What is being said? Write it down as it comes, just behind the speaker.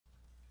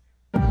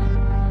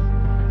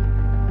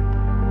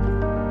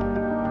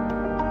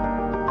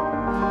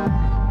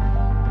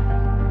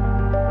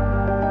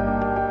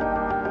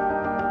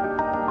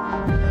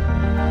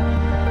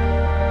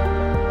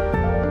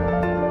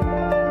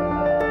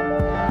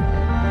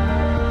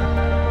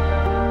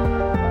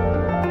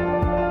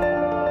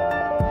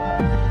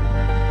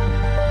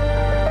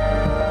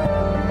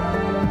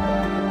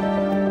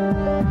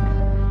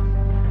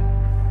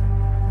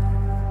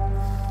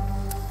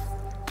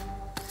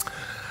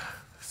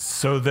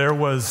So there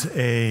was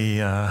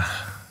a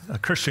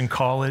Christian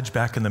college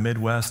back in the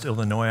Midwest,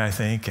 Illinois, I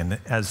think, and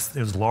as it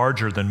was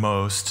larger than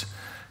most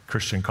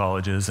Christian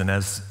colleges, and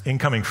as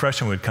incoming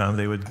freshmen would come,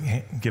 they would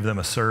give them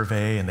a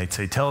survey, and they'd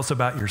say, tell us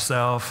about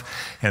yourself,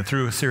 and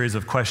through a series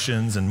of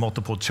questions and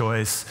multiple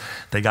choice,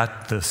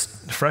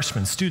 the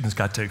freshman students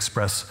got to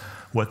express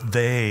what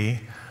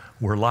they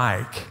were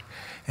like.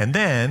 And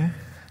then,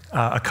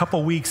 a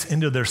couple weeks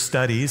into their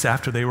studies,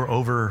 after they were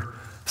over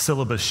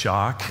syllabus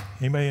shock.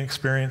 Anybody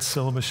experience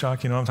syllabus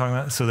shock? You know what I'm talking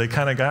about? So they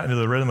kind of got into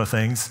the rhythm of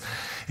things.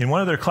 In one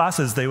of their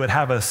classes, they would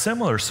have a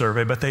similar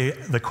survey, but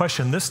the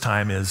question this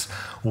time is,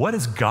 what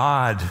is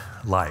God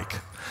like?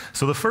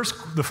 So the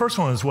first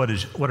one is, what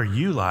are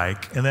you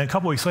like? And then a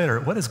couple weeks later,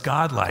 what is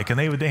God like? And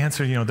they would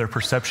answer, their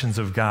perceptions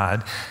of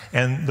God.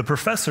 And the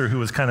professor who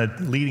was kind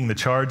of leading the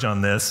charge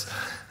on this,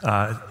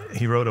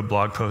 he wrote a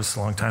blog post a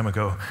long time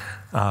ago,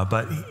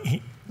 but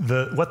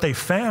what they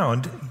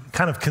found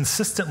kind of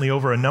consistently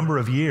over a number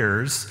of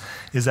years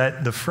is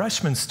that the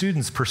freshman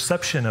students'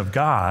 perception of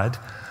God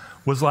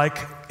was like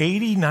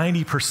 80,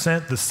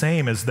 90% the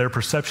same as their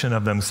perception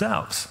of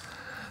themselves.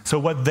 So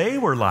what they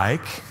were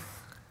like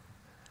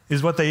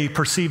is what they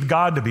perceived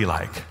God to be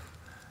like.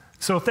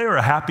 So if they were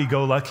a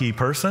happy-go-lucky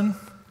person,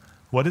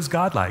 what is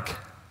God like?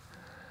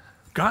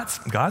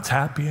 God's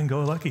happy and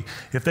go lucky.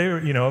 If they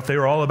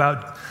were all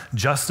about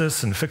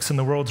justice and fixing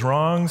the world's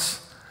wrongs,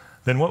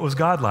 then what was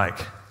God like?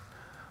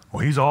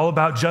 Well, he's all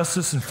about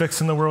justice and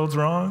fixing the world's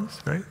wrongs,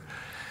 right?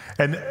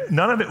 And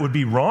none of it would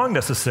be wrong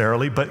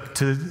necessarily, but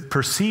to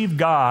perceive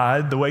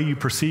God the way you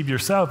perceive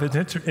yourself is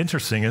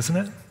interesting, isn't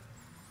it?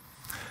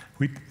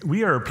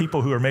 We are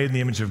people who are made in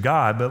the image of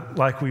God, but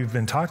like we've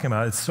been talking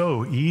about, it's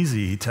so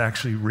easy to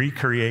actually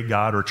recreate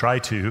God, or try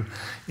to,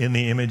 in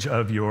the image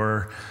of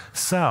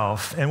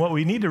yourself. And what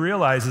we need to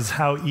realize is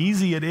how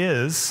easy it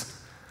is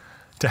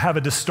to have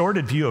a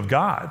distorted view of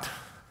God.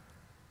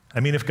 I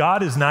mean, if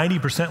God is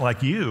 90%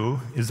 like you,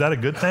 is that a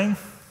good thing?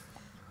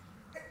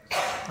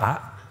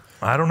 I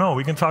don't know.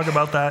 We can talk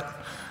about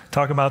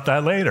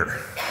that later.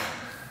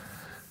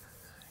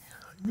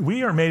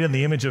 We are made in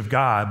the image of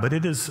God, but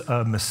it is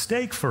a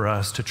mistake for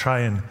us to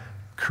try and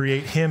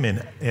create him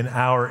in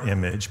our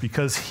image,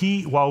 because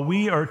while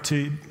we are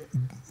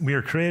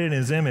created in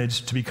his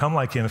image to become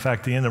like him. In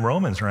fact, the end of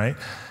Romans, right?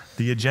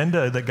 The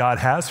agenda that God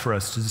has for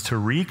us is to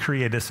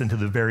recreate us into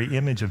the very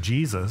image of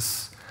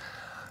Jesus.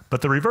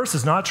 But the reverse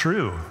is not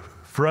true,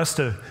 for us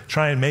to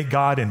try and make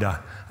God into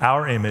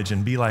our image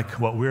and be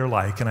like what we're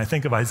like. And I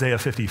think of Isaiah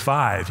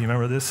 55. You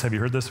remember this? Have you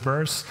heard this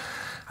verse?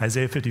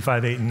 Isaiah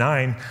 55, 8 and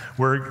 9,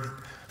 where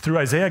through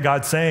Isaiah,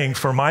 God's saying,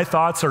 for my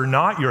thoughts are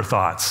not your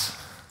thoughts,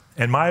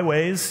 and my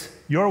ways,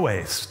 your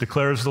ways,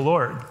 declares the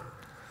Lord.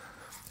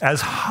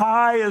 As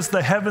high as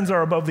the heavens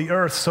are above the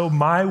earth, so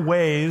my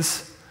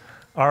ways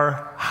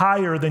are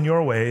higher than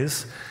your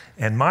ways,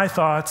 and my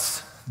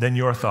thoughts than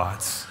your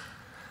thoughts.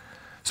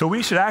 So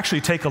we should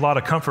actually take a lot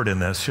of comfort in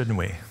this, shouldn't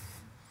we?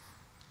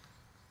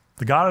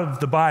 The God of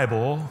the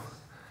Bible,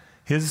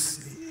 he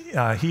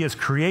has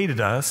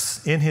created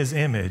us in his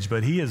image,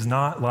 but he is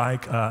not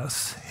like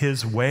us.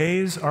 His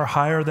ways are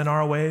higher than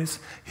our ways.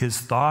 His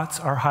thoughts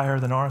are higher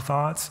than our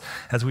thoughts.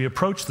 As we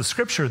approach the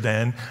scripture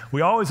then,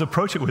 we always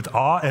approach it with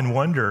awe and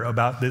wonder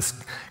about this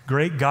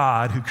great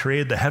God who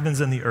created the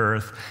heavens and the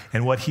earth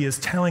and what he is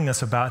telling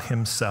us about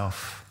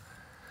himself.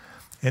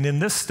 And in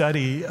this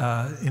study,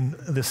 in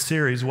this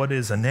series, What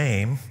is a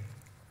Name?,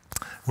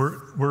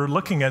 we're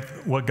looking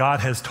at what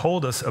God has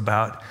told us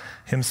about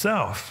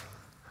himself.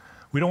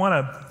 We don't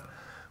want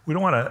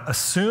to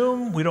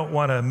assume, we don't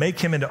want to make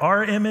him into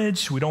our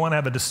image, we don't want to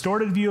have a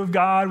distorted view of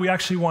God. We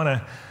actually want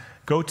to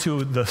go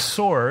to the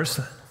source,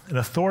 an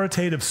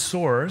authoritative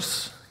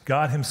source,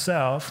 God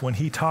himself, when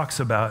he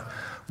talks about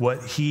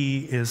what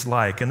he is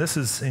like. And this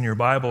is in your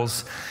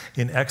Bibles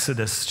in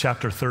Exodus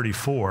chapter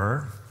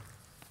 34.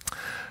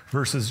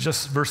 Verse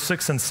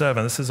 6 and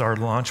 7, this is our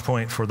launch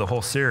point for the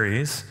whole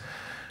series,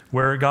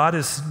 where God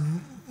is,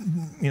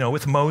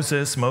 with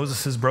Moses.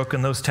 Moses has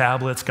broken those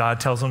tablets.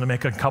 God tells him to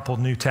make a couple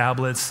new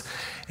tablets.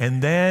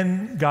 And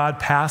then God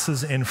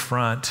passes in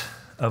front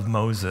of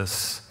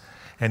Moses,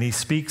 and he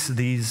speaks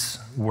these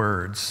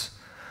words.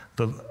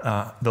 The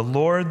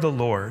Lord,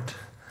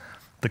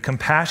 the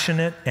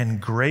compassionate and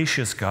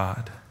gracious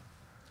God,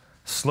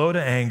 slow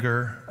to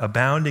anger,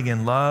 abounding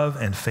in love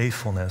and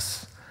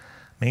faithfulness,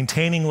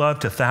 maintaining love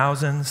to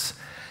thousands,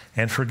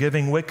 and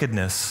forgiving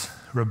wickedness,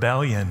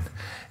 rebellion,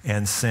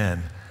 and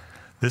sin.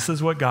 This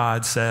is what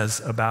God says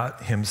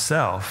about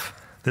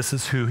himself. This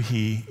is who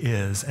he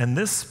is. And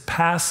this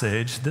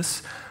passage,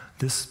 this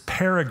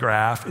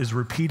paragraph is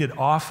repeated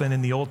often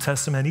in the Old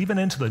Testament, even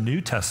into the New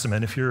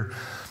Testament. If you're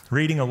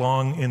reading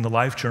along in the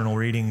Life Journal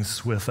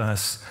readings with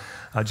us,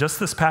 just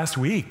this past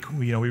week,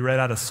 we read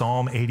out of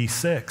Psalm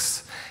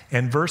 86.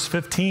 And verse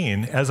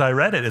 15, as I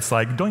read it, it's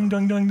like doing,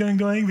 doing, doing, doing,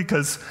 doing,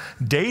 because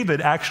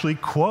David actually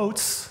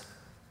quotes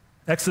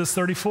Exodus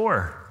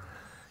 34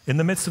 in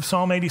the midst of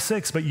Psalm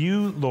 86. But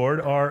you, Lord,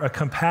 are a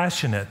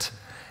compassionate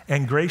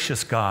and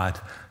gracious God,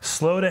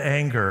 slow to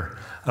anger,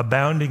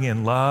 abounding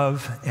in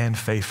love and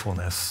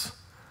faithfulness.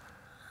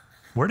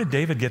 Where did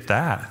David get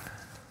that?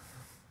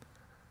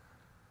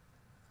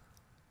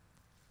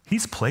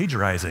 He's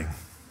plagiarizing.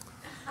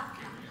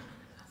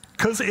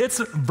 Because it's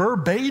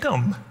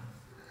verbatim.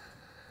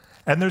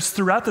 And there's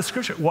throughout the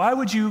scripture. Why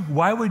would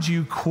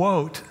you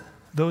quote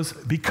those?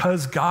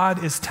 Because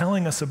God is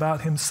telling us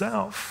about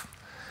himself.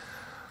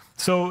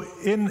 So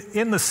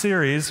in the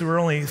series, we're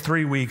only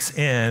 3 weeks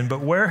in,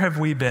 but where have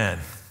we been?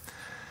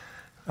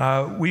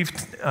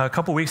 A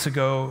couple weeks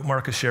ago,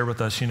 Marcus shared with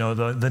us,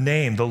 the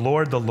name, the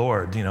Lord,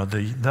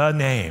 the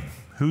name.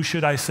 Who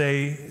should I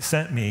say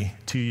sent me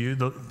to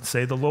you?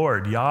 Say the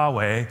Lord,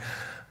 Yahweh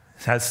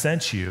has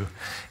sent you.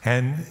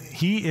 And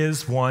he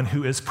is one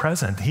who is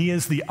present. He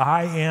is the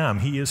I am.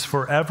 He is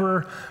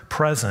forever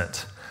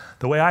present.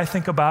 The way I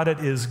think about it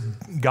is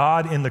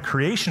God in the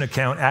creation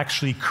account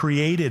actually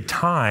created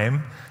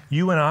time.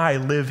 You and I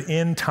live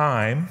in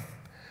time.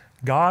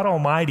 God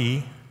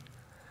Almighty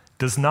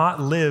does not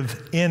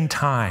live in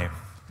time.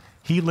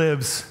 He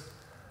lives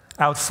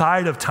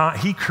outside of time.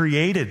 He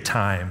created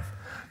time.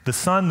 The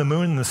sun, the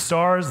moon, and the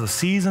stars, the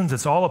seasons,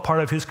 it's all a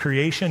part of his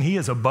creation. He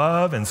is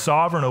above and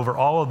sovereign over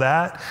all of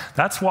that.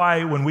 That's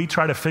why when we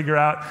try to figure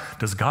out,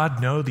 does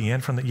God know the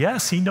end from the...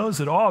 Yes, he knows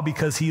it all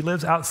because he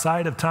lives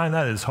outside of time.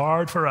 That is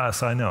hard for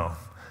us, I know,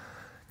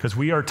 because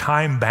we are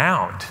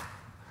time-bound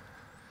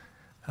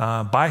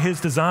by his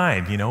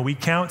design. We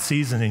count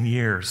season and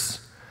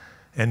years,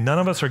 and none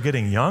of us are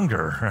getting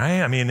younger,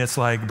 right? I mean, it's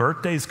like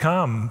birthdays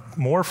come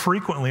more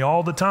frequently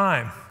all the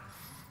time.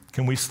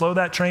 Can we slow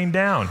that train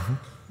down?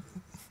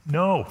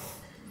 No.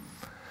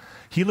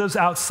 He lives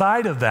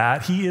outside of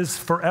that. He is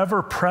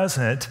forever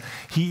present.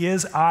 He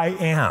is I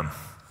am.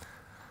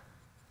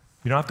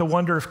 You don't have to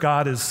wonder if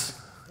God is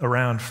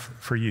around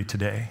for you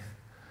today.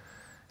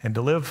 And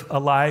to live a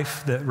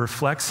life that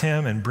reflects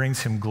him and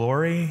brings him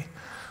glory,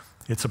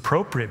 it's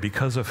appropriate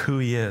because of who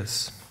he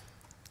is.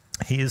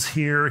 He is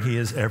here. He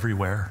is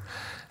everywhere.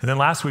 And then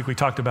last week we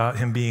talked about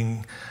him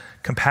being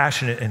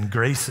compassionate and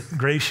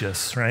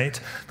gracious, right?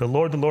 The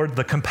Lord,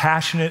 the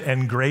compassionate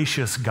and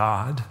gracious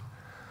God.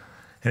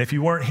 And if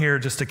you weren't here,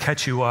 just to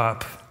catch you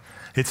up,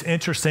 it's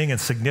interesting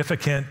and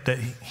significant that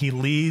he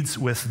leads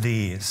with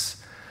these.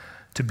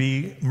 To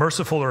be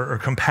merciful or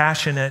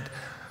compassionate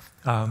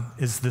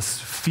is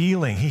this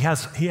feeling. He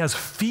has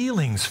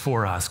feelings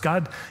for us.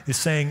 God is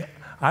saying,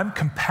 I'm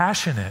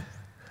compassionate.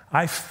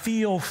 I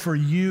feel for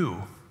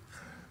you,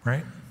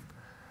 right?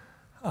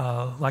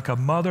 Like a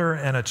mother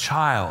and a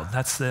child.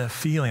 That's the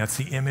feeling, that's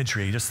the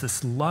imagery, just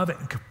this love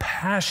and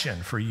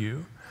compassion for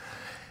you.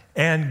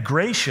 And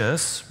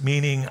gracious,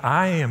 meaning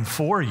I am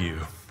for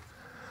you.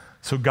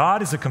 So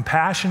God is a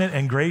compassionate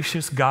and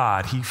gracious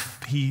God.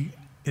 He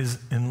is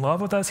in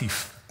love with us. He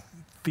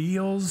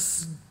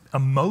feels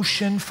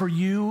emotion for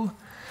you.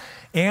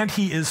 And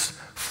he is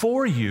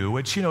for you,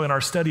 which, in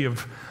our study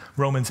of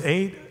Romans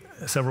 8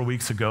 several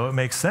weeks ago, it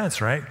makes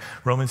sense, right?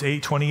 Romans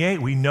 8:28,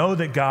 we know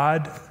that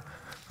God,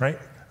 right?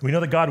 We know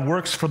that God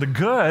works for the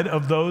good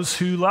of those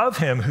who love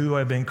him, who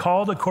have been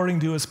called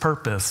according to his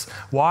purpose.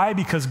 Why?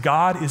 Because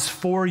God is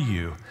for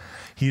you.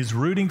 He is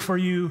rooting for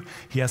you.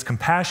 He has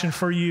compassion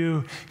for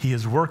you. He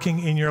is working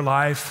in your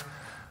life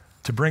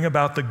to bring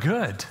about the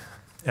good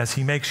as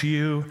he makes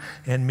you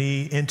and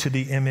me into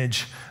the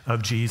image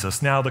of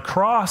Jesus. Now, the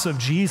cross of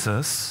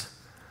Jesus,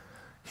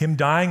 him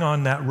dying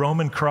on that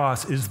Roman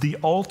cross, is the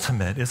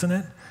ultimate, isn't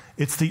it?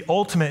 It's the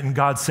ultimate in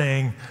God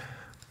saying,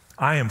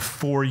 I am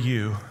for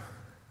you.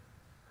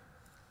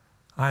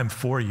 I am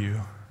for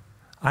you.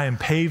 I am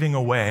paving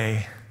a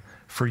way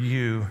for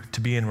you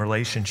to be in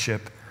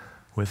relationship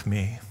with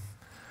me.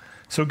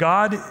 So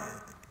God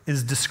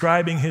is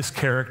describing his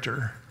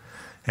character,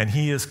 and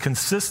he is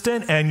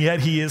consistent, and yet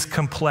he is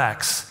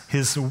complex.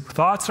 His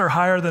thoughts are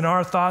higher than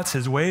our thoughts.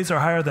 His ways are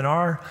higher than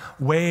our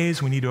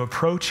ways. We need to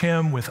approach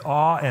him with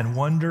awe and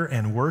wonder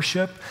and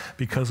worship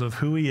because of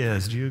who he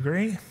is. Do you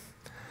agree?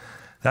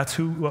 That's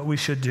what we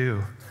should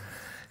do.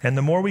 And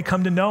the more we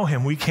come to know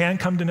him, we can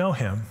come to know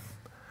him.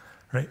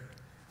 Right?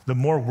 The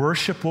more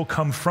worship will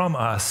come from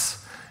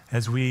us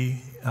as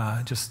we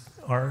just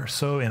are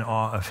so in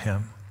awe of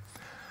him.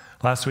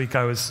 Last week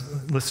I was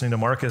listening to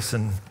Marcus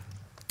and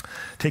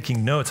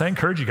taking notes. I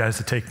encourage you guys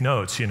to take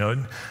notes,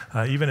 even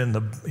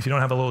if you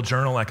don't have a little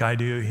journal like I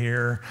do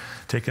here,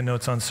 taking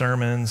notes on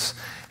sermons.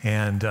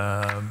 And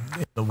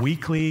the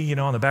weekly,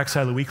 on the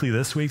backside of the weekly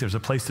this week, there's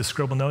a place to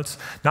scribble notes.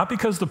 Not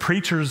because the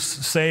preachers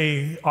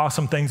say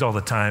awesome things all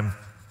the time,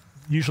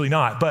 usually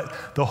not,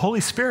 but the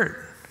Holy Spirit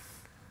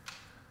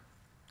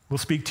will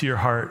speak to your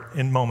heart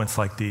in moments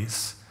like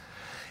these.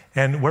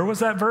 And where was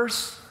that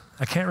verse?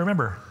 I can't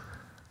remember.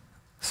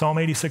 Psalm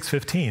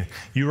 86:15.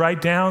 You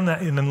write down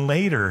that, and then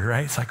later,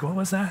 right? It's like, what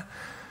was that?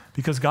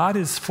 Because God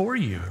is for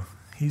you.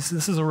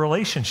 This is a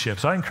relationship.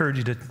 So I encourage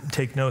you to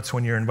take notes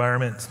when you're in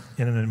an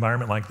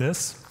environment like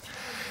this.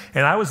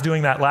 And I was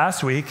doing that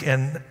last week,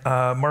 and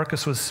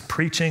Marcus was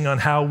preaching on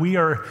how we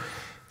are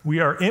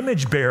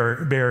image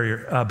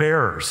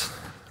bearers.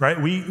 Right?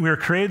 We are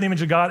created in the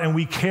image of God, and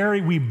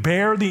we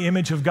bear the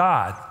image of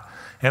God.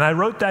 And I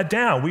wrote that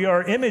down. We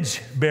are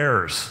image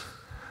bearers.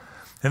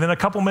 And then a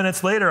couple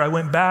minutes later, I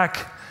went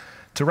back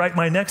to write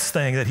my next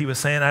thing that he was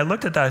saying. I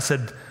looked at that, I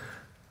said,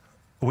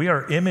 we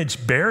are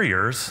image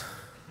barriers.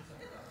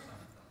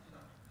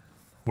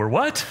 We're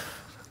what?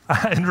 I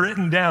had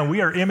written down,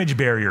 we are image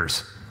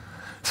barriers.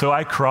 So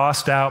I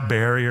crossed out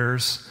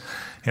barriers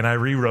and I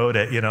rewrote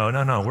it,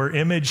 no, we're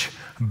image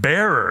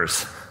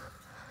bearers.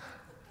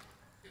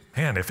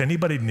 Man, if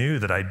anybody knew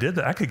that I did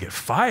that, I could get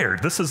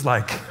fired. This is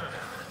like,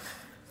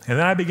 and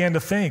then I began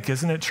to think,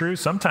 isn't it true?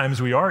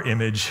 Sometimes we are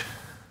image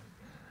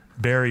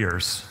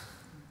barriers.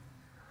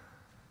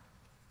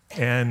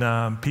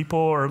 And people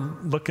are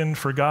looking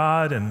for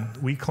God, and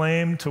we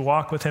claim to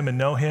walk with him and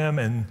know him,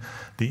 and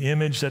the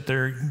image that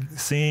they're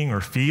seeing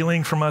or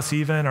feeling from us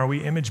even, are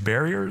we image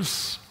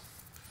barriers?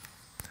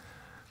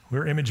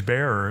 We're image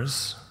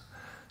bearers.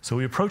 So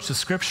we approach the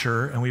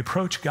scripture and we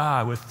approach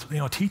God with,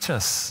 teach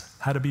us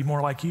how to be more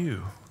like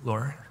you,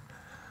 Lord.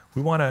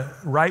 We want to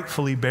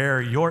rightfully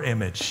bear your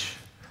image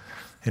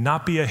and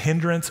not be a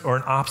hindrance or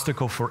an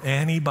obstacle for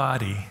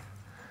anybody.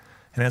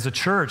 And as a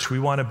church, we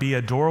want to be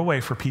a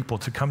doorway for people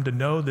to come to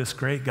know this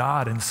great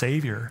God and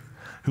Savior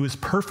who is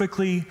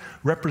perfectly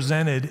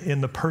represented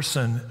in the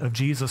person of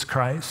Jesus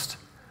Christ,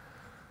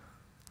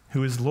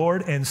 who is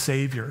Lord and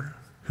Savior,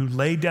 who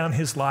laid down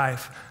his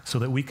life so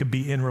that we could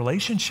be in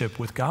relationship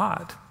with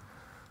God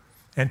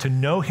and to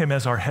know him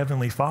as our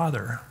Heavenly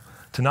Father,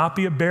 to not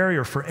be a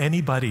barrier for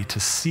anybody to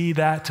see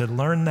that, to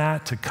learn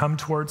that, to come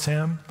towards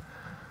him.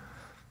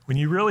 When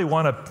you really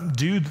want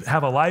to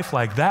have a life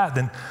like that,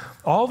 then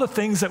all the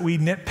things that we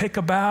nitpick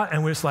about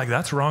and we're just like,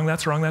 that's wrong,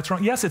 that's wrong, that's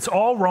wrong. Yes, it's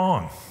all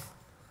wrong.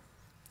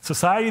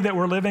 Society that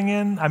we're living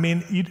in,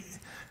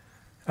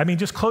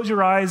 just close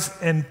your eyes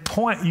and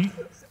point.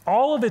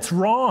 All of it's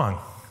wrong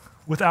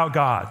without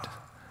God.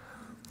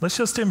 Let's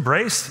just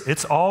embrace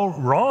it's all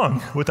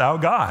wrong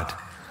without God.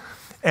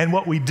 And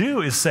what we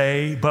do is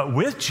say, but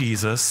with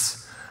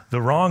Jesus,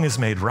 the wrong is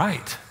made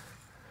right.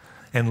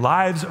 And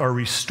lives are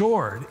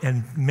restored,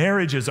 and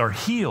marriages are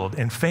healed,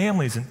 and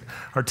families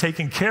are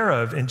taken care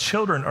of, and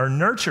children are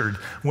nurtured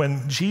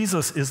when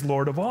Jesus is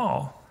Lord of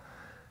all.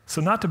 So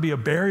not to be a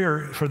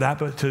barrier for that,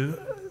 but to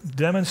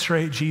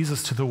demonstrate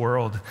Jesus to the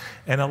world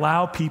and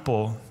allow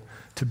people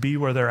to be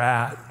where they're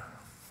at,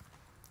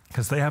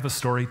 because they have a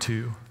story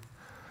too.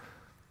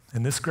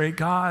 And this great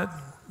God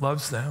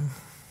loves them.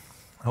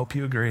 I hope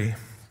you agree.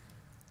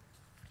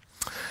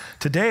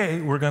 Today,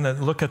 we're going to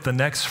look at the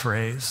next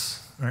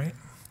phrase, right?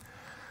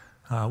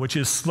 Which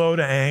is slow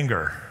to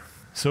anger.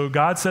 So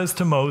God says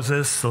to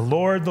Moses, the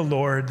Lord,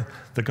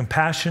 the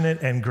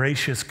compassionate and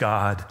gracious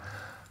God,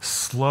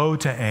 slow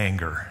to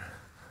anger,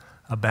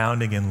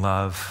 abounding in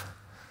love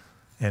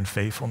and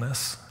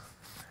faithfulness.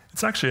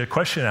 It's actually a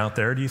question out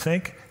there, do you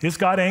think? Is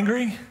God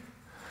angry?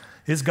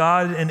 Is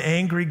God an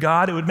angry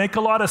God? It would make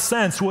a lot of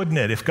sense, wouldn't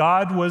it? If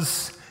God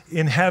was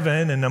in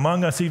heaven and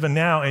among us even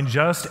now and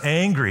just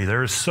angry,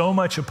 there is so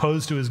much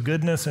opposed to his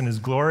goodness and his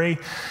glory.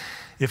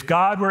 If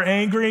God were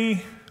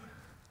angry,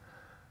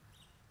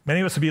 many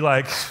of us would be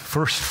like,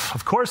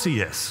 of course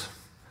he is.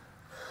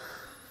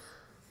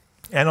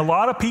 And a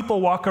lot of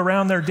people walk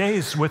around their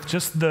days with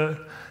just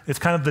it's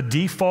kind of the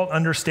default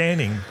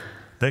understanding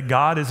that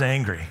God is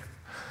angry.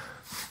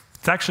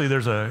 It's actually,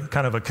 there's a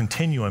kind of a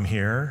continuum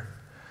here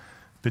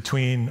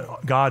between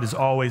God is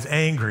always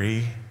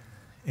angry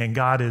and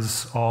God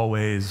is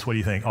always, what do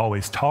you think,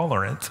 always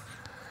tolerant.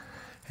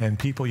 And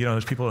people,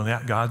 there's people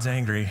that God's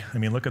angry.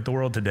 Look at the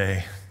world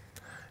today.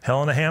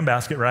 Hell in a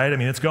handbasket, right?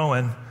 It's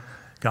going.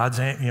 God's,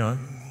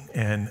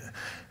 and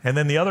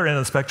then the other end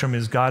of the spectrum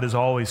is God is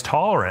always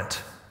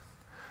tolerant.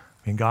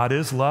 God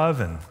is love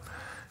and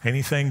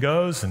anything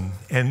goes. And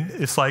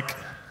it's like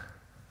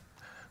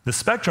the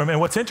spectrum.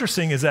 And what's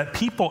interesting is that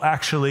people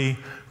actually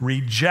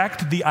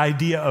reject the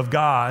idea of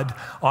God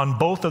on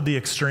both of the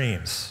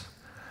extremes.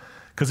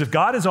 Because if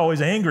God is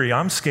always angry,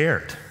 I'm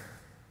scared.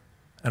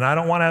 And I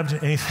don't want to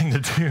have anything to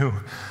do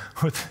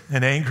with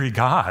an angry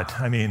God.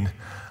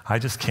 I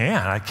just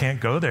can't. I can't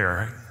go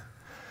there.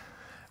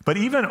 But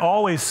even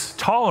always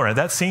tolerant,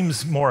 that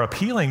seems more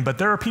appealing. But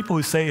there are people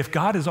who say, if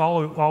God is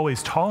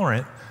always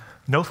tolerant,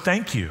 no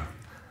thank you.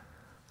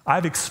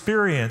 I've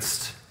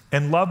experienced,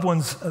 and loved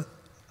ones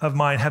of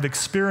mine have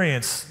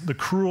experienced the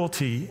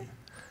cruelty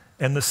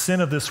and the sin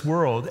of this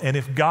world. And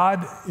if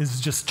God is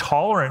just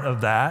tolerant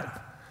of that,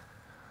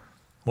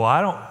 well,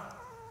 I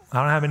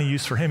don't have any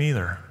use for him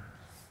either.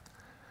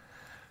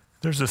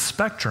 There's a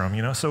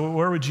spectrum, so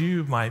where would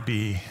you might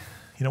be?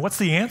 What's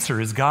the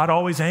answer? Is God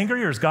always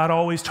angry or is God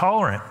always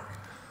tolerant?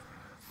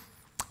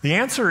 The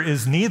answer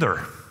is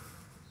neither.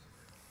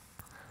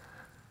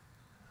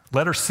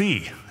 Letter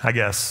C, I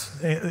guess.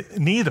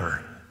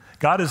 Neither.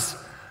 God is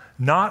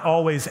not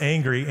always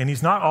angry and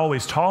he's not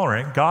always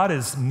tolerant. God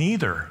is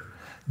neither.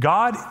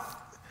 God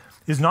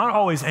is not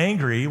always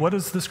angry. What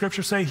does the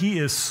scripture say? He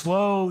is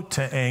slow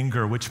to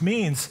anger, which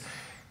means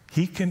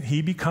he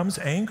becomes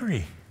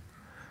angry.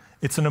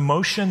 It's an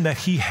emotion that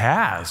he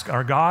has.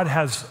 Our God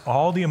has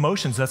all the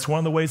emotions. That's one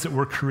of the ways that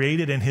we're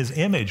created in his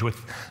image,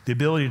 with the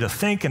ability to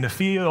think and to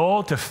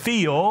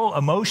feel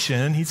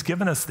emotion. He's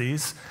given us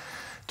these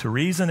to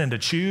reason and to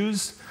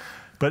choose.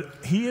 But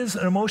he is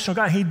an emotional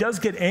God. He does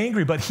get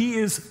angry, but he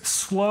is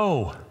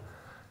slow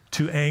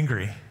to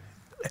anger.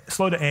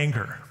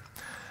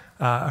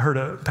 I heard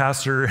a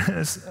pastor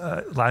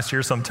last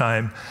year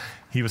sometime,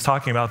 he was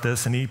talking about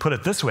this, and he put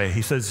it this way.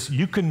 He says,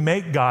 you can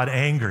make God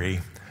angry,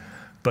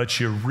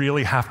 but you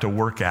really have to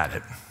work at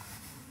it.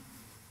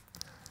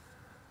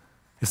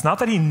 It's not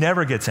that he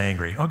never gets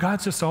angry. Oh,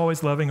 God's just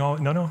always loving.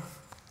 No.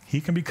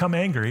 He can become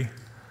angry,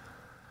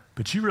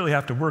 but you really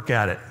have to work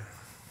at it.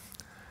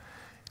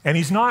 And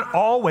he's not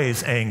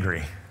always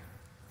angry.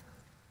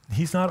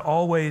 He's not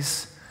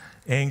always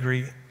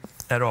angry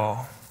at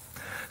all.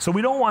 So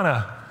we don't want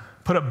to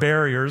put up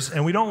barriers,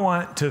 and we don't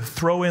want to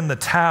throw in the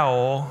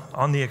towel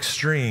on the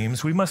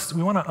extremes. We want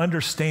to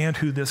understand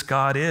who this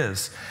God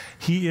is.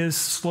 He is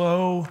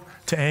slow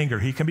to anger.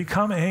 He can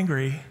become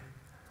angry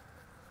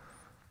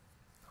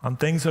on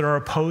things that are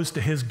opposed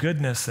to his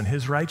goodness and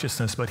his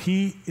righteousness, but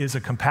he is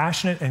a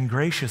compassionate and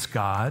gracious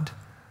God,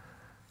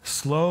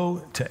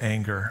 slow to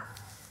anger.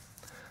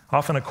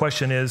 Often a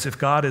question is, if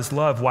God is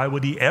love, why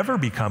would he ever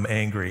become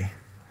angry?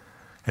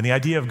 And the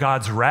idea of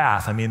God's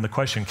wrath, the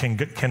question,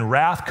 can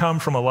wrath come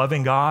from a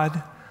loving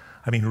God?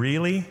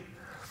 Really?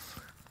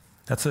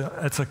 That's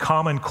a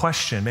common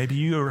question. Maybe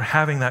you are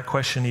having that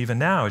question even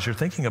now as you're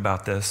thinking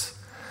about this.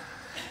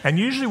 And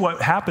usually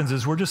what happens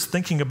is we're just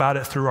thinking about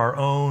it through our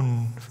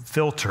own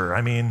filter.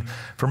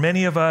 For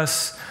many of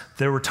us,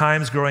 there were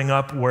times growing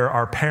up where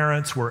our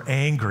parents were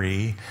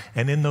angry,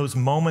 and in those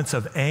moments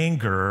of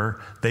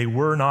anger, they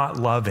were not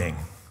loving.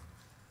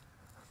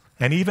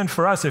 And even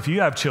for us, if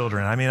you have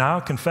children,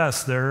 I'll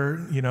confess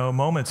there are,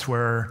 moments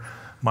where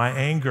my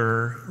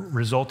anger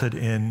resulted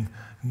in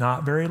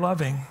not very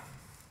loving.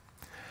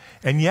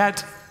 And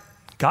yet,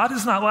 God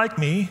is not like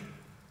me.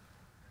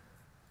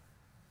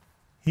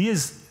 He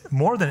is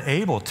more than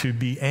able to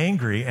be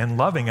angry and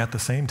loving at the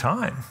same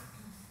time.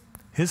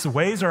 His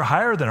ways are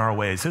higher than our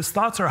ways. His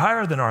thoughts are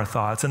higher than our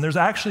thoughts. And there's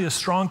actually a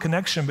strong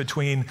connection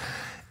between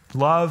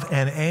love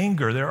and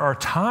anger. There are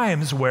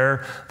times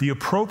where the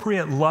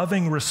appropriate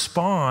loving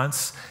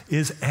response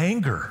is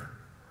anger.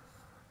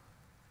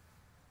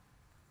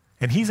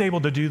 And he's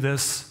able to do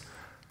this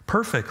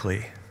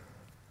perfectly.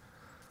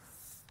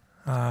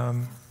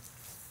 The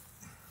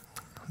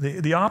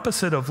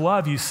opposite of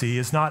love, you see,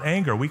 is not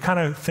anger. We kind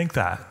of think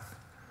that.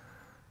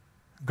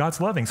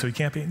 God's loving, so he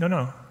can't be.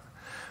 No.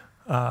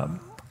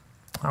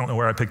 I don't know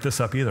where I picked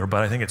this up either,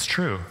 but I think it's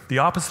true. The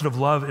opposite of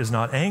love is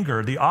not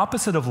anger. The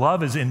opposite of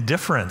love is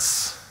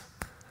indifference,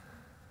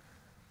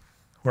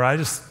 where I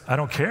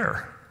don't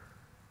care.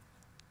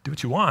 Do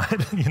what you want,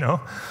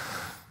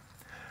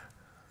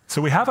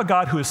 So we have a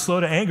God who is slow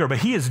to anger, but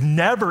he is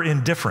never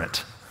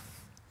indifferent.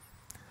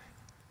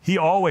 He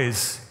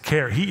always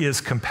cares. He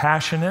is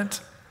compassionate.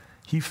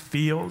 He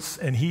feels,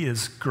 and he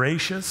is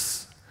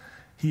gracious.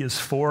 He is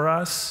for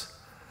us.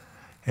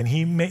 And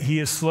he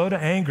is slow to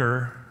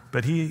anger,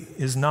 but he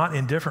is not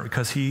indifferent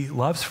because he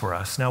loves for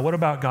us. Now, what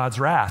about God's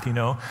wrath?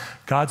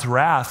 God's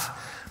wrath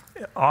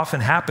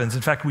often happens.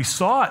 In fact, we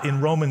saw it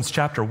in Romans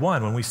chapter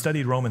 1 when we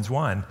studied Romans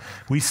 1.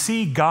 We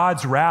see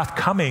God's wrath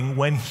coming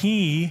when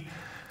he,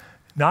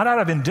 not out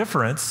of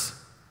indifference,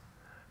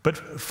 but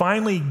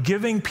finally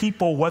giving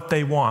people what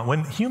they want.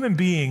 When human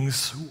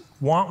beings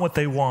want what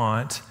they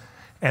want,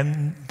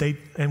 and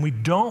we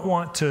don't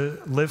want to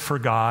live for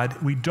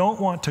God. We don't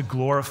want to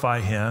glorify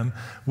him.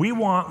 We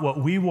want what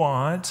we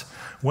want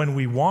when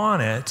we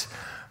want it.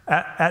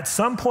 At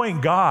some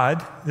point,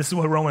 God, this is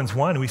what Romans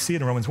 1, we see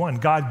it in Romans 1,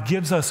 God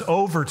gives us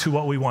over to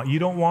what we want. You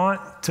don't want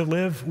to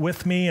live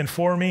with me and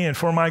for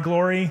my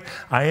glory?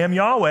 I am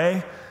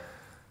Yahweh.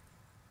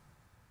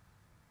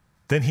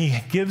 Then he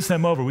gives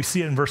them over. We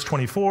see it in verse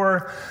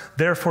 24.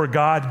 Therefore,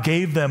 God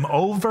gave them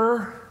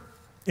over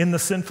in the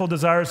sinful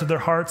desires of their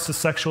hearts to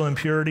sexual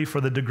impurity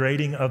for the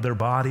degrading of their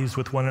bodies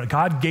with one another.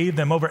 God gave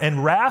them over.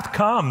 And wrath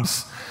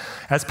comes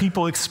as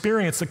people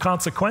experience the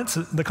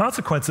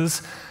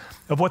consequences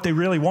of what they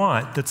really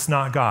want that's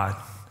not God.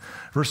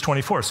 Verse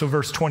 24. So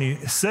verse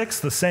 26,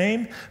 the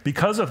same.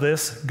 Because of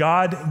this,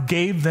 God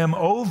gave them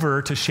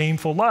over to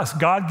shameful lust.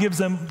 God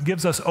gives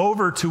us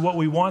over to what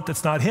we want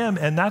that's not him,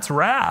 and that's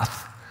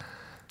wrath.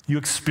 You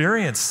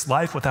experience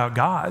life without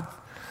God.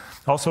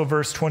 Also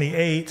verse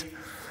 28,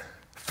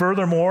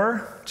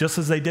 furthermore, just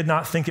as they did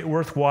not think it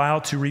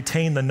worthwhile to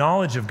retain the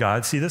knowledge of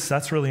God, see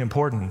that's really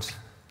important.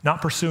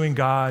 Not pursuing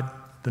God,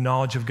 the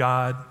knowledge of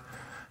God.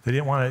 They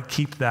didn't want to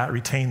keep that,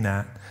 retain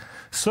that.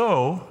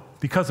 So,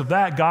 because of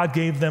that, God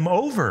gave them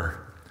over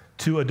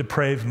to a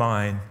depraved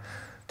mind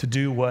to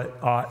do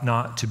what ought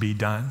not to be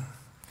done.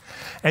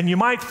 And you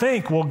might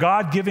think, well,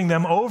 God giving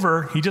them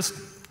over,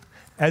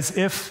 as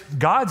if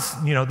God's,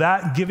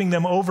 that giving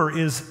them over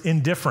is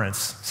indifference.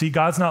 See,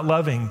 God's not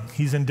loving.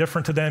 He's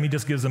indifferent to them. He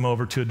just gives them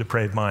over to a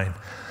depraved mind.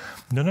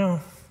 No.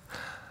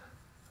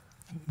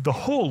 The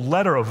whole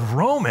letter of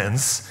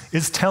Romans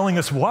is telling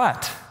us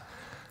what?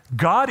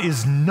 God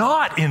is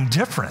not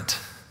indifferent.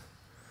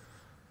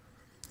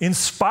 In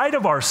spite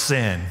of our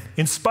sin,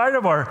 in spite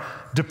of our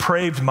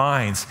depraved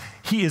minds,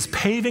 he is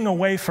paving a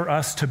way for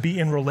us to be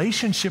in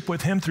relationship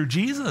with him through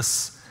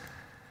Jesus.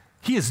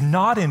 He is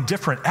not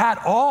indifferent at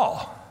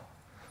all.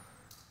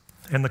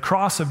 And the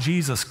cross of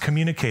Jesus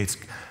communicates,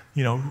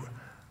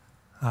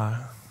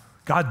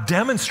 God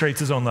demonstrates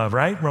his own love,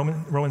 right?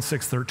 Romans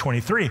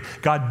 6:23.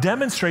 God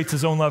demonstrates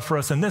his own love for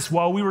us in this: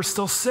 while we were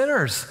still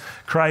sinners,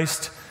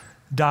 Christ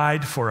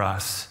died for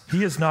us.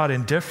 He is not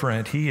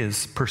indifferent. He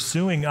is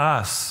pursuing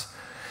us.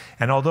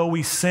 And although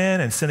we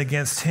sin and sin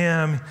against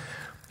him,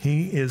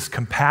 he is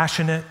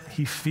compassionate.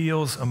 He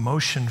feels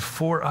emotion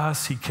for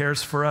us. He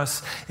cares for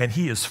us, and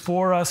he is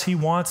for us. He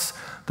wants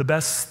the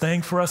best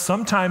thing for us.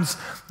 Sometimes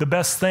the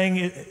best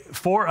thing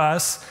for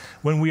us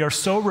when we are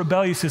so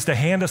rebellious is to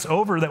hand us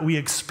over that we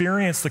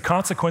experience the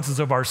consequences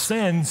of our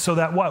sin so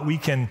that we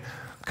can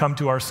come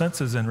to our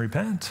senses and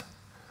repent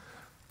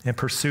and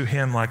pursue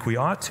him like we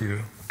ought to.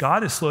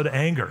 God is slow to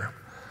anger.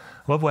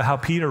 I love how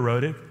Peter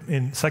wrote it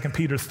in 2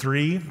 Peter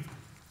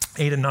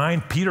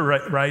 3:8-9. Peter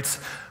writes,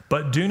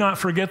 "But do not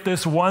forget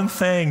this one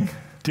thing,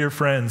 dear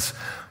friends.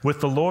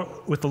 With the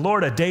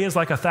Lord, a day is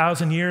like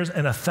 1,000 years,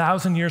 and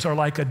 1,000 years are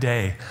like a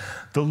day.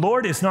 The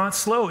Lord is not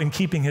slow in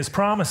keeping his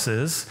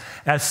promises,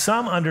 as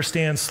some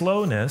understand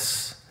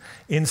slowness.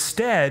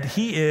 Instead,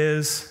 he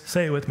is,"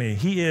 say it with me,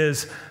 "he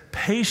is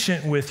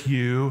patient with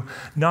you,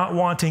 not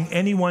wanting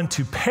anyone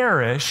to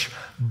perish,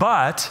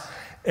 but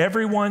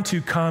everyone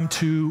to come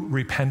to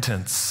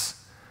repentance."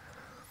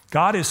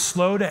 God is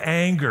slow to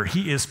anger.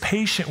 He is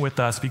patient with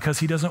us because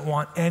he doesn't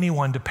want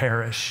anyone to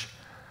perish.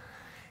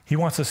 He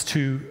wants us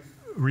to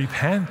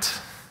repent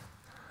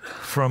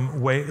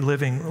from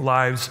living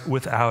lives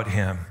without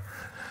him.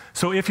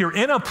 So if you're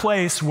in a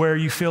place where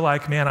you feel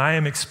like, man, I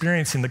am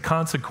experiencing the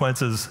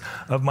consequences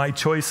of my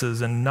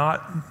choices and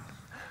not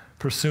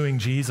pursuing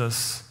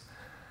Jesus,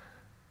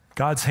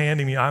 God's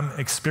handing me, I'm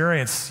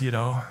experiencing,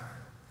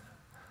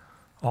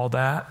 all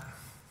that.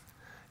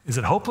 Is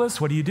it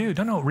hopeless? What do you do?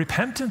 No,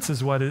 repentance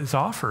is what is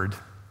offered.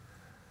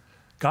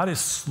 God is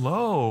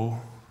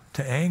slow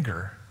to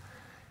anger.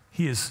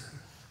 He is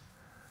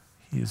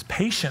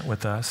patient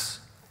with us,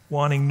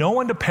 wanting no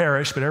one to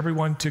perish, but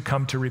everyone to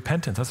come to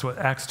repentance. That's what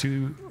Acts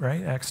 2,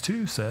 right? Acts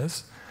 2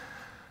 says.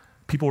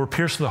 People were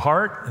pierced to the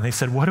heart, and they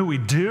said, "What do we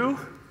do?"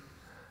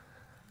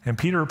 And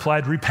Peter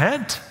replied,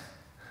 "Repent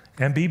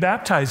and be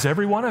baptized,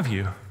 every one of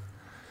you,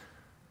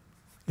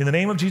 in the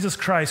name of Jesus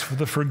Christ for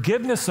the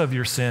forgiveness of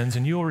your sins,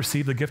 and you will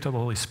receive the gift of the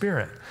Holy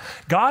Spirit."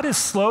 God is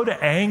slow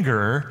to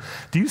anger.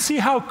 Do you see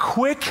how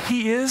quick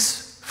he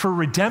is for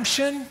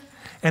redemption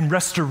and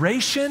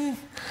restoration?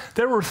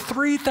 There were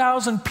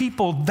 3,000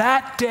 people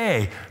that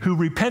day who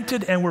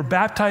repented and were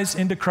baptized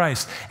into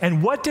Christ.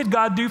 And what did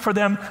God do for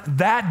them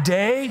that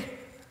day?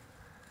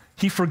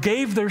 He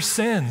forgave their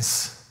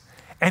sins,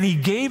 and he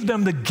gave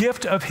them the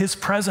gift of his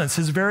presence,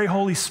 his very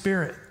Holy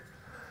Spirit.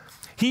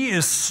 He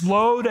is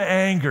slow to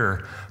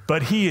anger,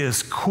 but he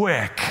is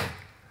quick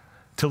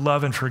to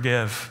love and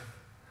forgive.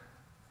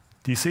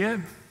 Do you see it?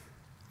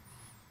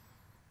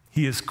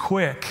 He is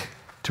quick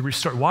to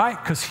restore. Why?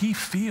 Because he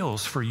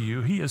feels for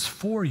you. He is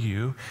for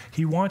you.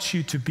 He wants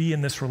you to be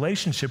in this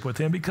relationship with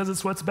him because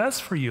it's what's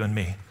best for you and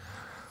me.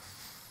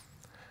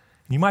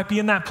 You might be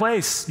in that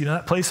place,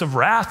 that place of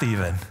wrath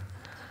even.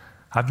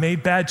 I've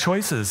made bad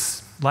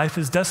choices. Life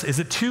is desolate. Is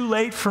it too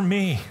late for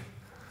me?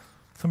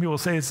 Some people will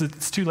say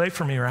it's too late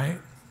for me, right?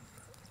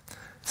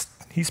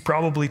 He's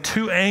probably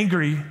too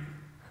angry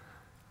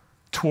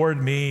toward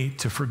me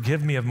to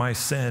forgive me of my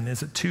sin.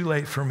 Is it too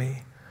late for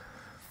me?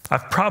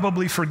 I've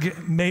probably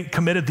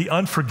committed the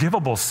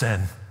unforgivable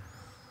sin.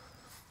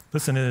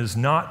 Listen, it is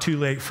not too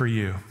late for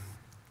you.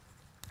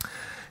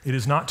 It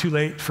is not too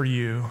late for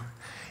you.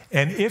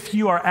 And if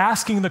you are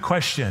asking the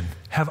question,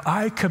 have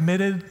I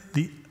committed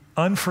the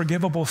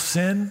unforgivable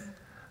sin,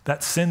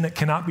 that sin that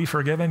cannot be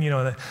forgiven?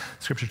 The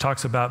scripture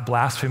talks about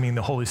blaspheming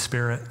the Holy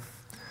Spirit.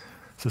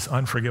 It's this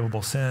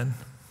unforgivable sin.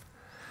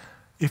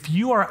 If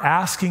you are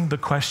asking the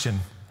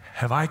question,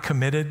 have I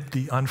committed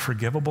the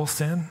unforgivable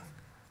sin?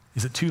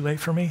 Is it too late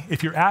for me?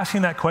 If you're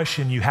asking that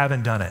question, you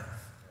haven't done it.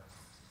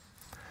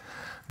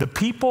 The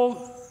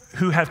people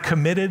who have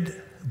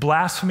committed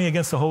blasphemy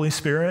against the Holy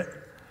Spirit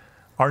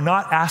are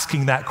not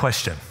asking that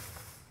question.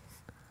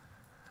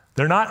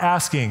 They're not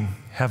asking,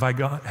 have I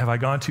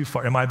gone too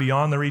far? Am I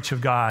beyond the reach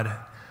of God?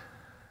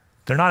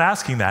 They're not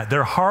asking that.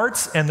 Their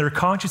hearts and their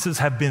consciences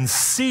have been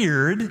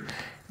seared.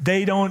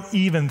 They don't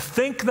even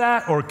think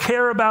that or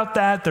care about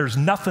that. There's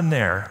nothing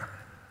there.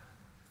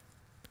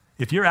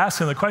 If you're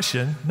asking the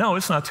question, no,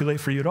 it's not too late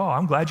for you at all.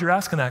 I'm glad you're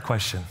asking that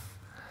question.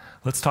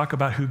 Let's talk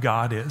about who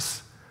God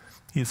is.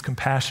 He is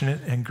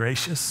compassionate and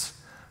gracious,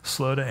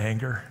 slow to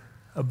anger,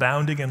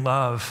 abounding in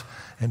love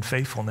and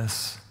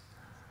faithfulness.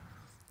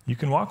 You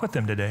can walk with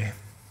him today.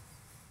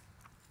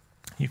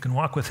 You can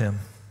walk with him.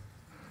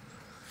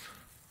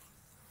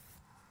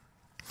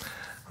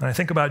 When I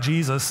think about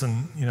Jesus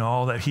and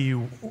all that he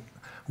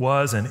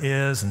was and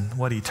is and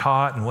what he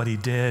taught and what he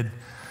did,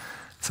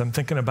 so I'm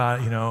thinking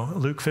about,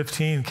 Luke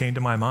 15 came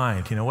to my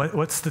mind.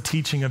 What's the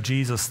teaching of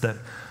Jesus that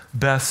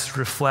best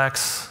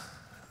reflects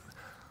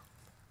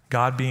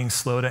God being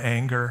slow to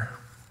anger,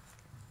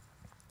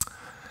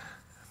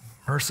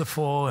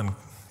 merciful and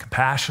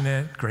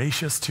compassionate,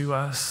 gracious to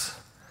us.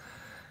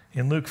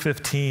 In Luke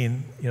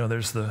 15,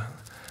 there's the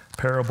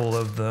parable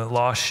of the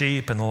lost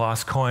sheep and the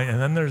lost coin, and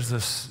then there's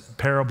this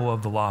parable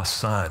of the lost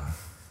son.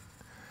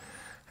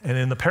 And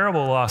in the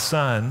parable of the lost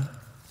son,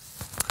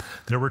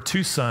 there were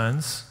 2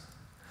 sons,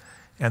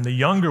 and the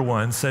younger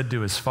one said to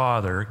his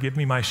father, "Give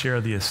me my share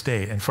of the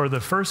estate." And for the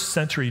first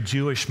century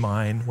Jewish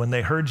mind, when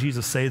they heard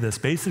Jesus say this,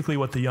 basically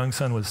what the young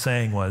son was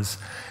saying was,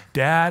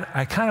 "Dad,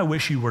 I kind of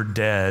wish you were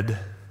dead.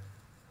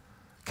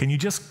 Can you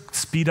just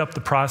speed up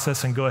the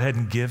process and go ahead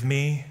and give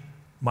me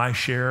my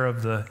share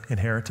of the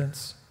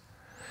inheritance?"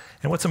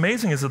 And what's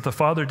amazing is that the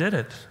father did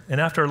it.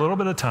 And after a little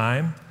bit of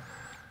time,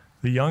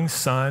 the young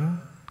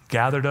son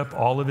gathered up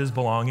all of his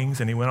belongings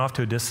and he went off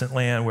to a distant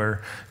land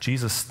where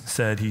Jesus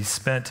said he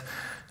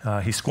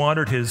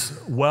squandered his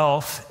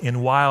wealth in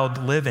wild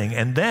living.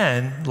 And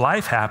then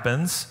life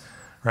happens,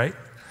 right?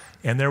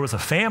 And there was a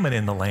famine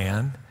in the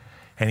land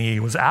and he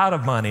was out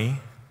of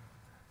money.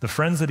 The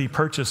friends that he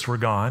purchased were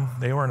gone.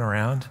 They weren't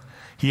around.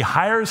 He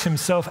hires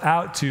himself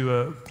out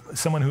to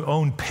someone who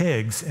owned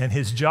pigs, and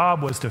his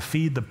job was to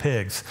feed the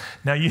pigs.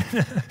 Now,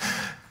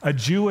 a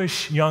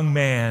Jewish young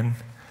man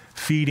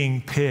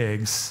feeding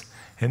pigs,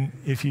 and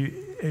if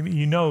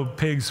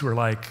pigs were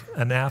like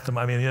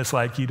anathema. I mean, it's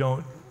like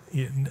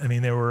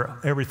they were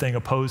everything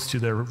opposed to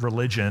their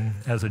religion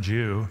as a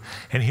Jew.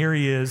 And here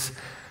he is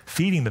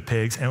feeding the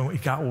pigs, and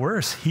it got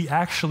worse. He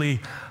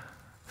actually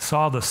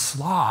saw the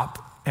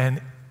slop,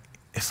 and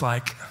it's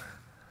like,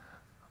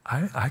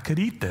 I could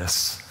eat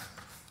this.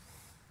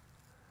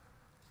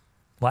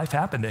 Life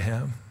happened to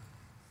him.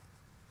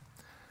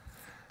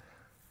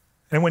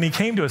 And when he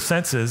came to his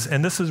senses,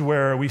 and this is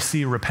where we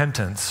see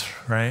repentance,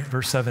 right?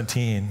 Verse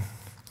 17.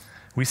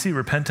 We see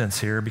repentance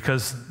here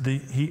because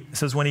he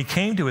says, when he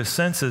came to his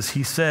senses,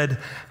 he said,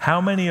 "How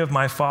many of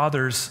my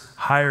father's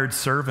hired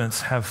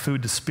servants have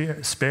food to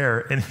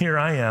spare? And here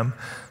I am,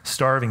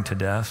 starving to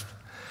death.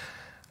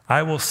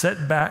 I will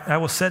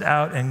set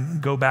out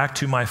and go back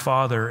to my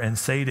father and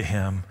say to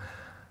him,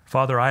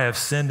 'Father, I have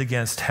sinned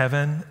against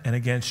heaven and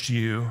against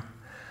you.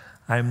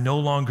 I am no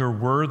longer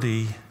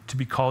worthy to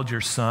be called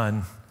your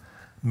son.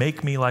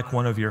 Make me like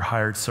one of your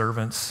hired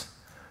servants.'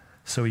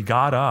 So he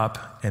got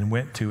up and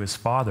went to his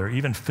father."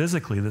 Even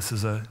physically, this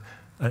is a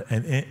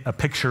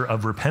picture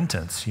of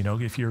repentance.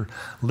 If you're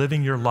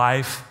living your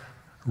life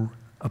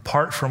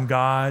apart from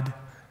God,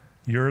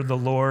 you're the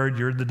Lord,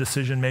 you're the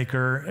decision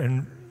maker,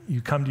 and you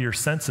come to your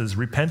senses.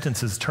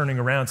 Repentance is turning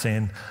around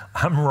saying,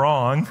 "I'm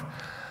wrong.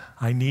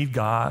 I need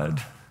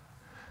God."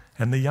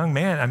 And the young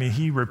man,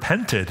 he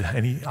repented,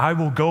 and "I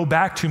will go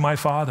back to my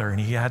father." And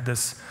he had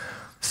this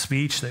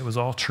speech that was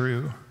all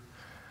true.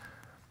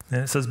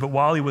 And it says, but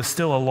while he was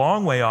still a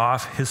long way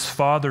off, his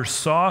father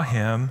saw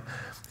him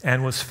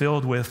and was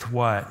filled with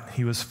what?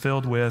 He was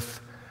filled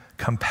with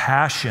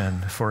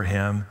compassion for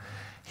him.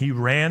 He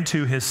ran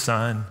to his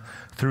son,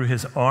 threw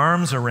his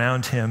arms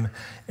around him,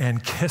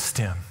 and kissed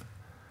him.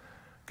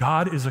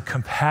 God is a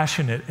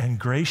compassionate and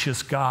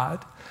gracious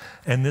God.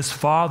 And this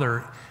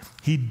father,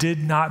 he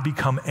did not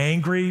become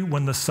angry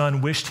when the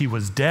son wished he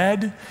was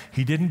dead.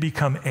 He didn't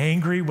become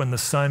angry when the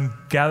son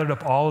gathered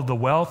up all of the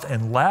wealth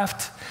and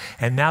left.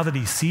 And now that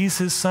he sees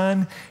his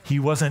son, he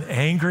wasn't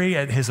angry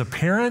at his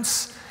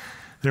appearance.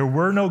 There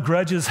were no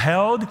grudges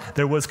held.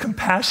 There was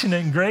compassion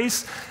and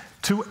grace.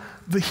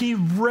 He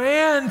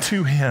ran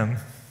to him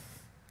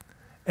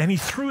and he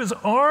threw his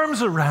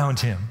arms around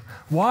him.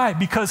 Why?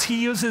 Because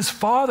he is his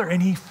father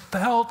and he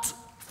felt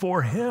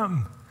for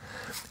him.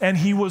 And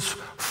he was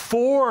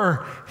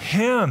for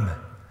him.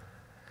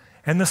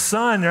 And the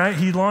son, right,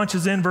 he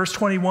launches in, verse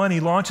 21, he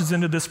launches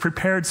into this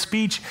prepared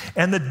speech,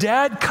 and the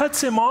dad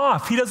cuts him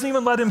off. He doesn't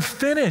even let him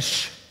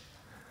finish.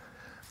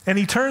 And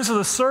he turns to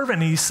the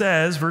servant and he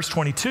says, verse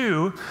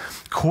 22,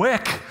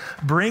 "Quick,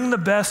 bring the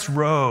best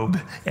robe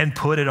and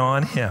put it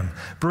on him.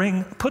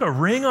 Put a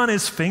ring on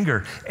his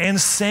finger and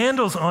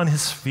sandals on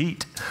his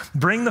feet.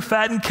 Bring the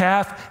fattened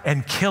calf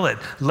and kill it.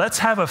 Let's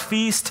have a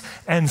feast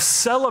and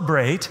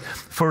celebrate,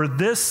 for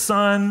this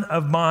son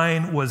of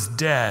mine was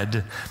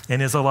dead and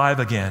is alive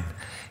again.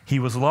 He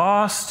was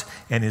lost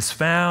and is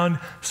found."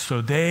 So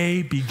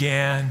they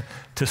began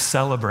to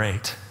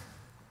celebrate.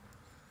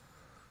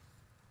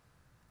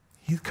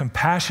 He's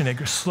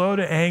compassionate, slow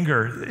to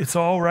anger. It's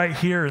all right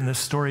here in this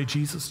story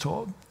Jesus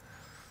told.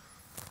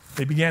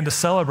 They began to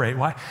celebrate.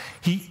 Why?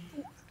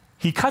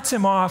 He cuts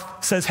him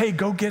off, says, "Hey,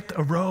 go get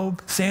a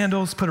robe,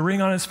 sandals, put a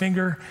ring on his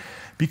finger,"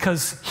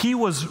 because he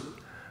was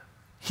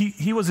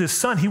his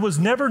son. He was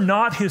never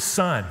not his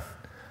son.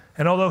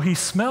 And although he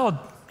smelled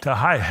to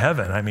high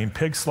heaven,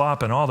 pig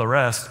slop and all the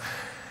rest,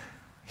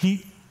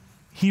 he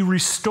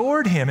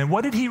restored him. And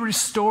what did he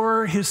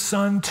restore his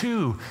son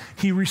to?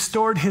 He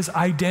restored his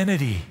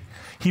identity.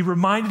 He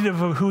reminded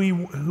him of who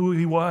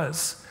he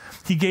was.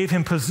 He gave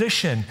him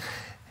position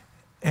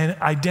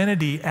and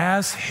identity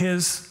as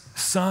his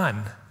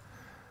son.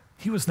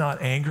 He was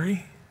not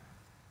angry.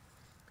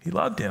 He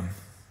loved him.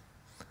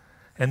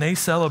 And they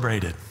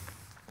celebrated.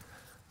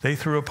 They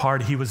threw a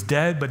party. He was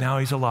dead, but now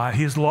he's alive.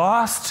 He's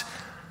lost,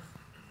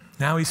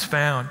 now he's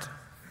found.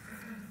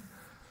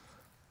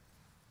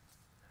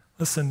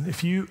 Listen,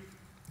 if you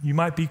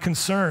might be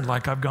concerned,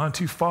 like I've gone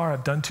too far,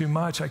 I've done too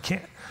much, I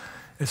can't.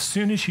 As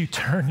soon as you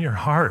turn your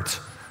heart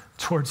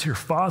towards your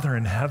Father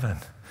in heaven,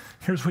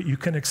 here's what you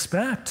can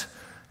expect: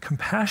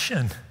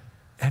 compassion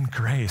and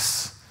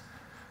grace.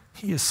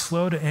 He is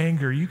slow to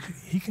anger.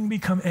 He can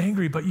become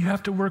angry, but you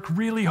have to work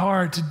really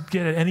hard to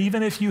get it. And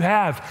even if you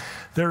have,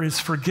 there is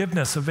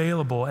forgiveness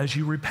available as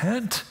you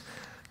repent.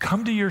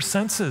 Come to your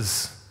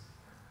senses.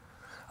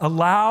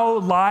 Allow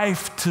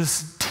life to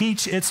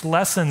teach its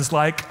lessons,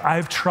 like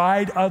I've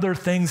tried other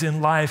things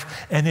in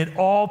life, and it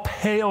all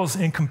pales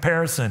in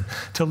comparison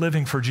to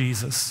living for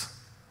Jesus.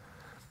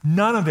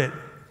 None of it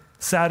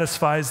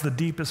satisfies the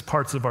deepest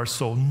parts of our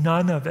soul.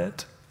 None of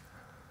it.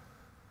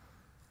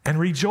 And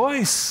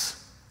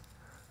rejoice.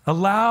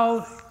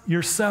 Allow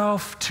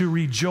yourself to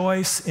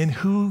rejoice in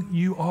who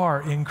you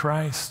are in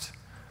Christ.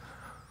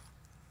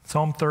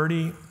 Psalm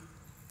 30.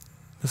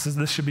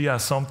 This should be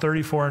us, Psalm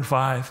 34 and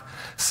 5.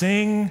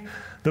 Sing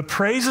the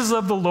praises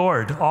of the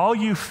Lord, all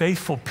you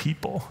faithful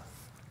people.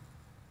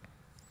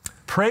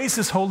 Praise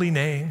his holy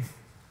name.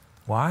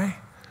 Why?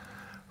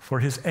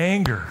 For his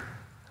anger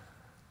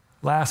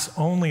lasts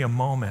only a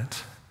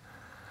moment,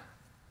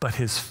 but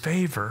his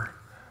favor,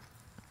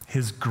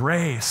 his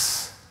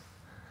grace,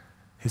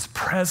 his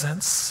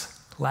presence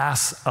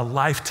lasts a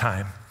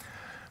lifetime.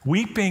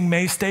 Weeping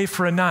may stay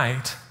for a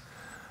night,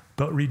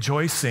 but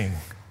rejoicing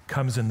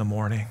comes in the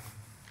morning.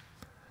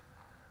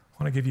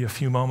 I want to give you a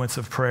few moments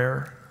of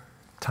prayer.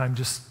 Time,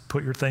 just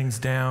put your things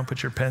down,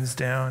 put your pens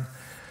down,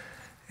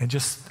 and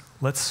just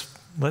let's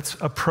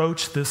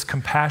approach this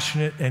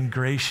compassionate and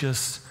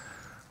gracious,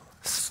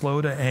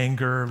 slow to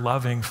anger,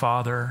 loving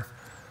Father.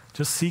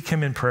 Just seek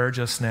him in prayer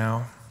just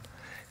now.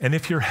 And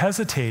if you're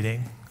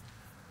hesitating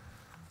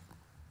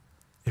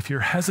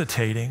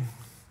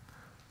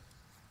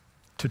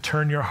to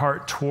turn your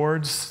heart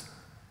towards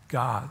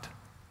God,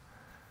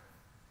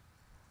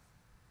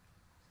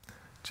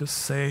 just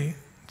say,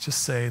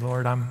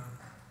 Lord, I'm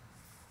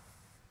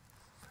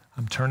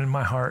turning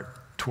my heart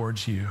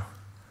towards you.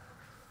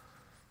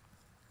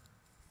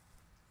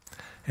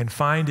 And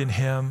find in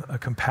him a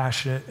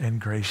compassionate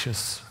and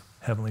gracious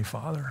Heavenly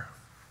Father.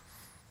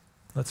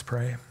 Let's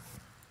pray.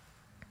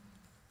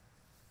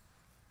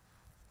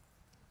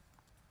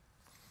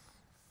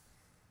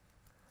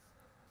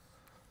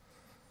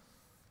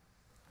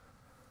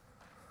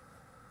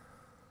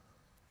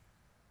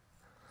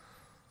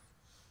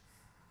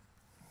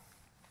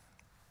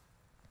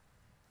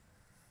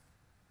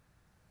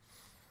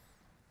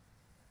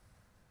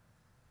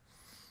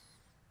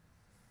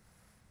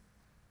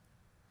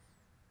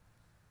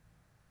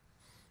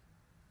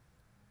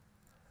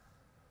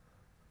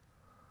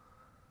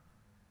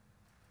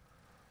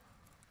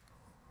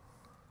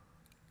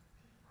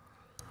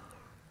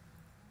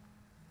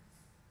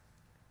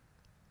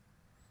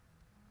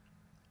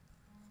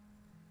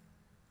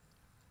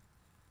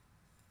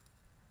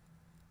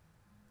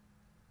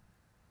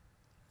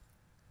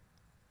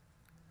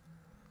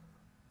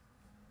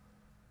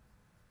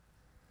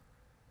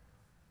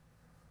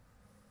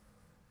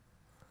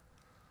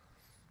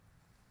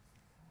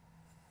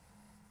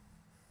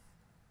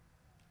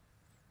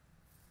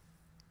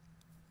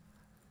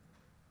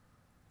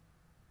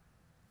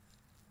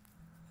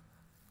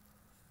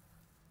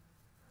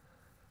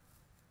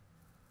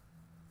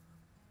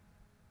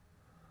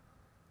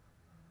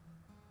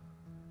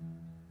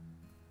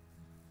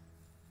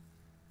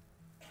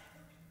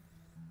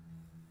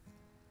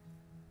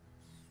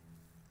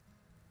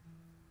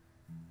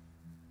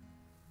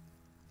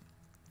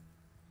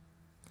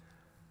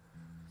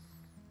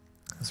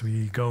 As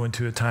we go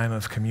into a time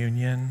of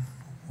communion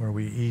where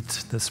we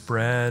eat this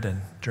bread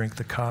and drink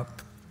the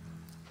cup,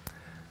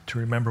 to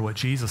remember what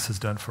Jesus has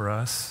done for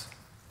us,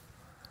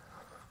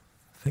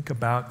 think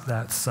about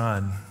that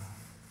son.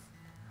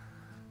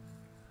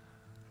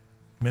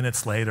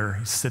 Minutes later,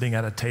 he's sitting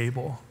at a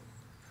table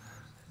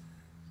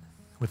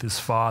with his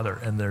Father,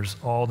 and there's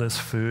all this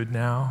food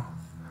now.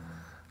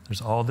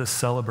 There's all this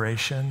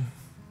celebration.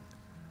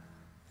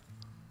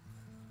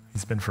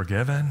 He's been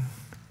forgiven.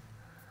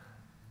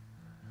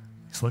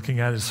 He's looking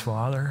at his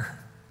Father.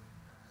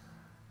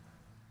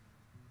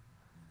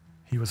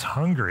 He was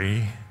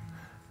hungry,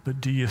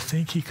 but do you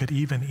think he could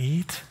even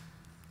eat?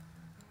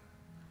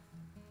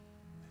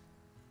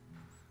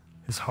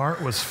 His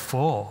heart was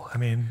full. I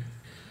mean,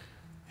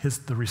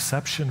 the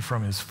reception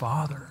from his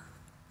Father.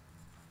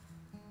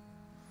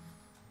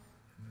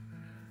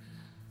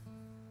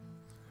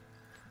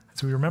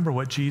 So we remember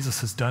what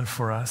Jesus has done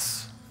for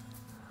us.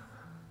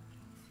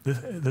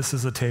 This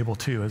is a table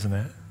too, isn't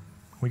it?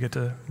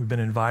 We've been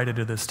invited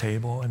to this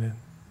table, and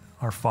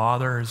our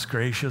Father is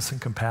gracious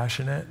and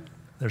compassionate.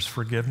 There's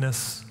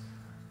forgiveness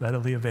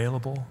readily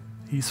available.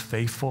 He's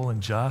faithful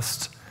and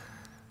just.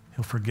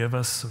 He'll forgive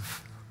us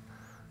of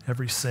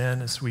every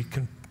sin as we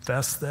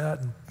confess that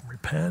and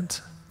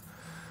repent.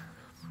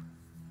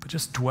 But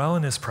just dwell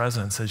in his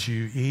presence as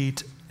you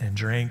eat and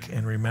drink,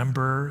 and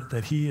remember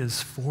that he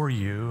is for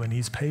you and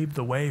he's paved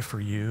the way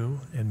for you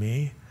and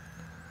me.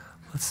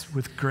 Let's,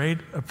 with great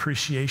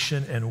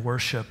appreciation and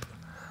worship,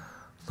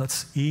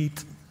 let's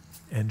eat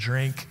and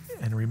drink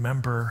and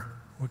remember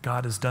what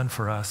God has done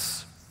for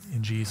us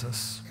in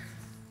Jesus.